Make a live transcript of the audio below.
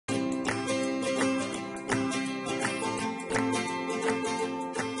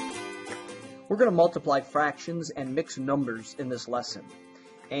We're going to multiply fractions and mix numbers in this lesson.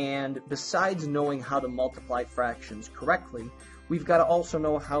 And besides knowing how to multiply fractions correctly, we've got to also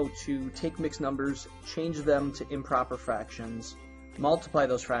know how to take mixed numbers, change them to improper fractions, multiply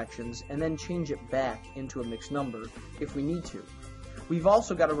those fractions, and then change it back into a mixed number if we need to. We've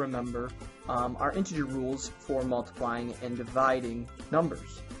also got to remember our integer rules for multiplying and dividing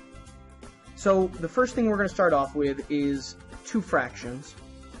numbers. So the first thing we're going to start off with is two fractions.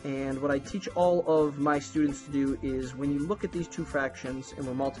 And what I teach all of my students to do is when you look at these two fractions and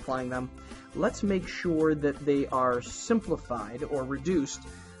we're multiplying them, let's make sure that they are simplified or reduced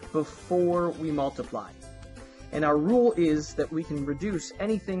before we multiply. And our rule is that we can reduce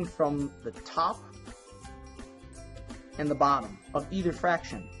anything from the top and the bottom of either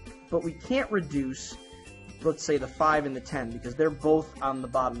fraction, but we can't reduce, let's say, the 5 and the 10 because they're both on the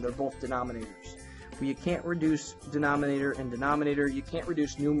bottom, they're both denominators. You can't reduce denominator and denominator, you can't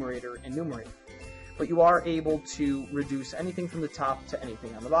reduce numerator and numerator, but you are able to reduce anything from the top to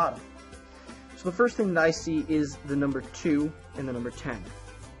anything on the bottom. So the first thing that I see is the number 2 and the number 10.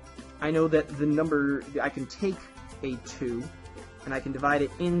 I know that the number, I can take a 2 and I can divide it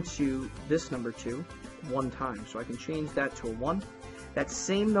into this number 2 one time, so I can change that to a 1. That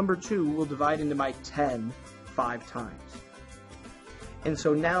same number 2 will divide into my 10 5 times. And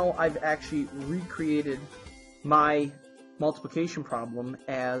so now I've actually recreated my multiplication problem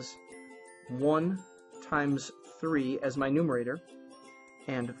as 1 times 3 as my numerator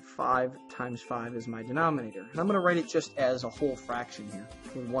and 5 times 5 as my denominator. And I'm going to write it just as a whole fraction here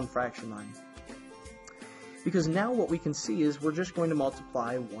with one fraction line. Because now what we can see is we're just going to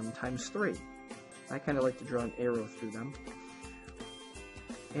multiply 1 times 3. I kind of like to draw an arrow through them.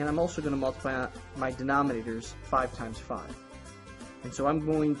 And I'm also going to multiply my denominators 5 times 5. And so I'm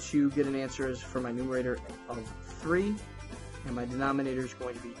going to get an answer for my numerator of 3, and my denominator is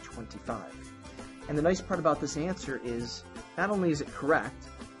going to be 25. And the nice part about this answer is, not only is it correct,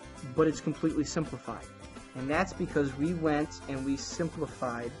 but it's completely simplified. And that's because we went and we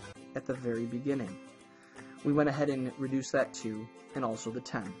simplified at the very beginning. We went ahead and reduced that 2, and also the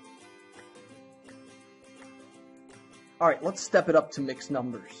 10. Alright, let's step it up to mixed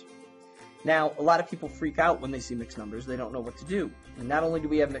numbers. Now, a lot of people freak out when they see mixed numbers. They don't know what to do. And not only do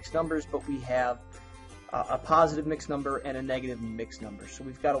we have mixed numbers, but we have a positive mixed number and a negative mixed number. So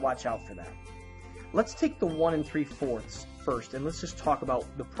we've got to watch out for that. Let's take the 1 3/4 first, and let's just talk about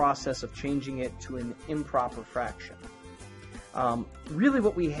the process of changing it to an improper fraction. Really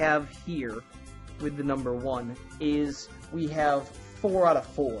what we have here with the number 1 is we have 4 out of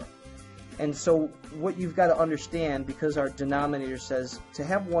 4. And so what you've got to understand, because our denominator says to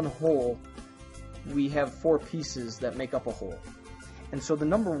have one whole, we have 4 pieces that make up a whole. And so the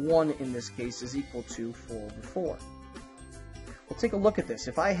number 1 in this case is equal to 4 over 4. Well, take a look at this.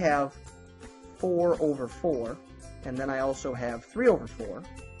 If I have 4 over 4, and then I also have 3 over 4,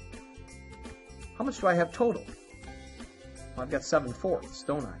 how much do I have total? Well, I've got 7/4,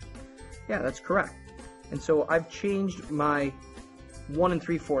 don't I? Yeah, that's correct. And so I've changed my 1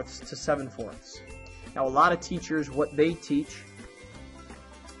 3/4 to 7/4. Now, a lot of teachers, what they teach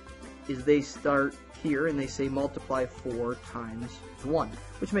is they start here and they say multiply 4 times 1,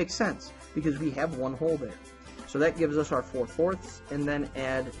 which makes sense because we have one whole there. So that gives us our 4/4, and then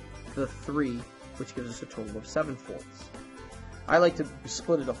add the 3, which gives us a total of 7/4. I like to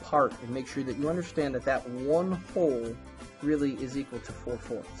split it apart and make sure that you understand that that one whole really is equal to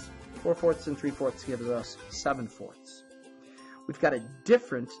 4/4. 4/4 and 3/4 gives us 7/4. We've got a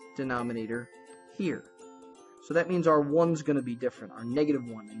different denominator here. So that means our 1's going to be different. Our negative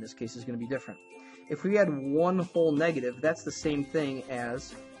 1 in this case is going to be different. If we had one whole negative, that's the same thing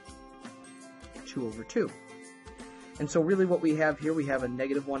as 2 over 2. And so really what we have here, we have a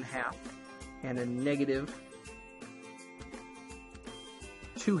negative 1/2 and a negative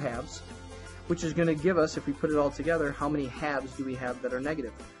 2/2, which is going to give us, if we put it all together, how many halves do we have that are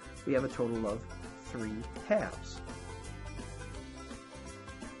negative? We have a total of 3 halves.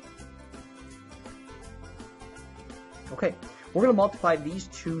 Okay, we're going to multiply these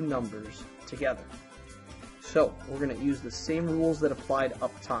two numbers together. So we're going to use the same rules that applied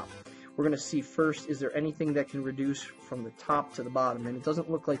up top. We're going to see first, is there anything that can reduce from the top to the bottom? And it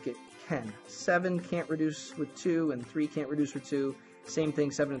doesn't look like it can. 7 can't reduce with 2, and 3 can't reduce with 2. Same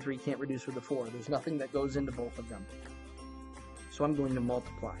thing, 7 and 3 can't reduce with the 4. There's nothing that goes into both of them. So I'm going to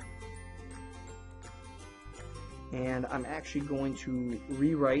multiply. And I'm actually going to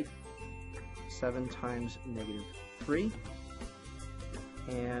rewrite 7 times negative 3,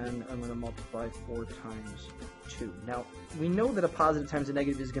 and I'm going to multiply 4 times 2. Now, we know that a positive times a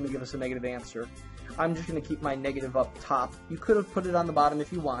negative is going to give us a negative answer. I'm just going to keep my negative up top. You could have put it on the bottom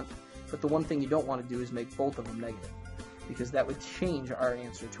if you want, But the one thing you don't want to do is make both of them negative, because that would change our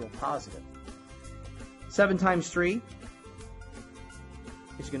answer to a positive. 7 times 3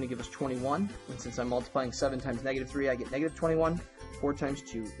 is going to give us 21, and since I'm multiplying 7 times negative 3, I get negative 21. 4 times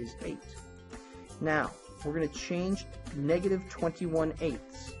 2 is 8. Now, we're going to change negative 21/8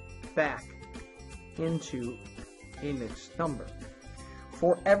 back into a mixed number.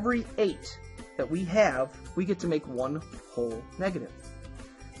 For every 8 that we have, we get to make one whole negative.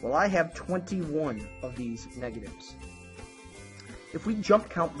 Well, I have 21 of these negatives. If we jump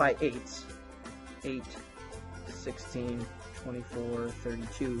count by 8s, 8, 16, 24,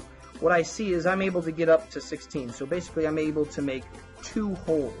 32, what I see is I'm able to get up to 16. So basically I'm able to make 2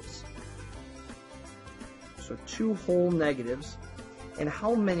 wholes. So 2 whole negatives. And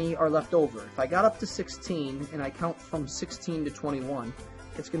how many are left over? If I got up to 16 and I count from 16 to 21,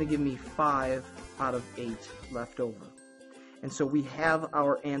 it's going to give me 5 out of 8 left over. And so we have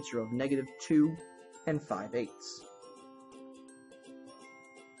our answer of negative 2 and 5/8.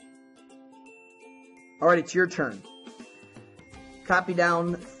 Alright, it's your turn. Copy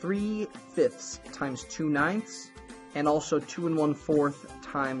down 3/5 times 2/9 and also 2 1/4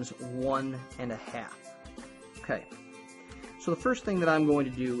 times 1 1/2. Okay, so the first thing that I'm going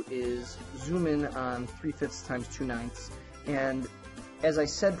to do is zoom in on 3/5 times 2/9, and as I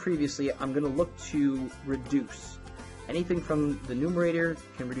said previously, I'm going to look to reduce. Anything from the numerator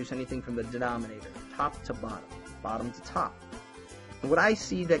can reduce anything from the denominator, top to bottom, bottom to top. And what I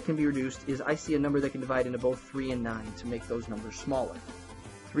see that can be reduced is I see a number that can divide into both 3 and 9 to make those numbers smaller.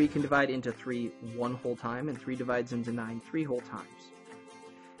 3 can divide into 3 one whole time, and 3 divides into 9 3 whole times.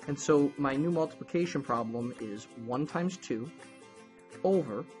 And so my new multiplication problem is 1 times 2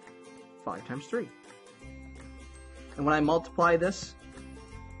 over 5 times 3. And when I multiply this,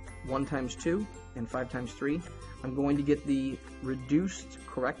 1 times 2 and 5 times 3, I'm going to get the reduced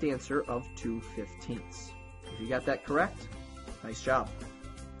correct answer of 2/15. If you got that correct, nice job.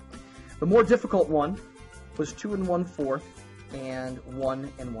 The more difficult one was 2 1/4 and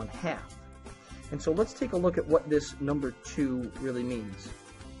 1 1/2. And so let's take a look at what this number 2 really means.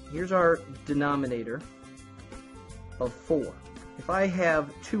 Here's our denominator of 4. If I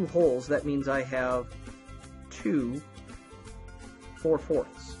have 2 wholes, that means I have 2 4/4.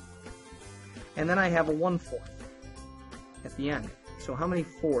 And then I have a 1/4 at the end. So how many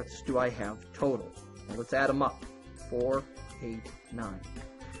fourths do I have total? Well, let's add them up. 4, 8, 9.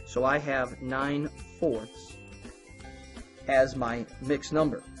 So I have 9/4 as my mixed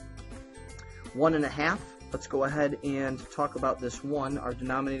number. 1 1/2. Let's go ahead and talk about this 1. Our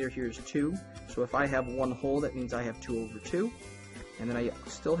denominator here is 2. So if I have 1 whole, that means I have 2 over 2. And then I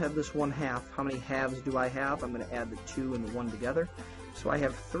still have this 1/2. How many halves do I have? I'm going to add the 2 and the 1 together. So I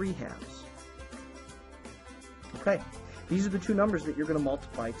have 3 halves. Okay, these are the two numbers that you're going to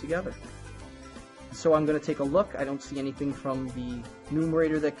multiply together. So I'm going to take a look. I don't see anything from the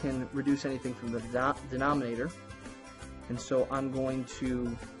numerator that can reduce anything from the denominator. And so I'm going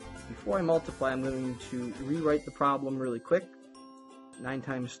to, before I multiply, I'm going to rewrite the problem really quick. 9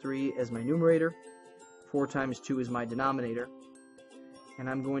 times 3 as my numerator. 4 times 2 is my denominator. And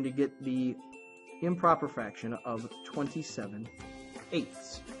I'm going to get the improper fraction of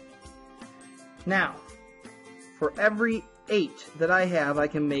 27/8. Now, for every 8 that I have, I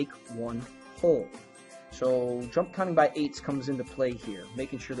can make 1 whole. So jump counting by 8s comes into play here,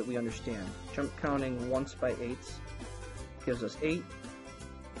 making sure that we understand. Jump counting once by 8s gives us 8.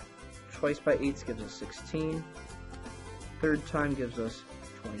 Twice by 8s gives us 16. Third time gives us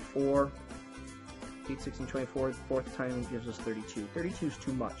 24. 8, 16, 24. Fourth time gives us 32. 32 is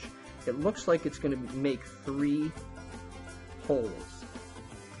too much. It looks like it's going to make 3 wholes.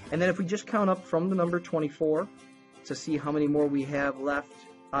 And then if we just count up from the number 24 to see how many more we have left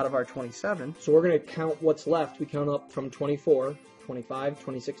out of our 27. So we're going to count what's left. We count up from 24, 25,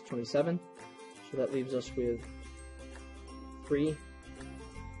 26, 27. So that leaves us with 3.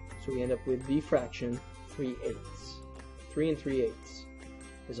 So we end up with the fraction 3/8. 3 3/8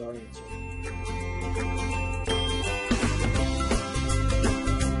 is our answer.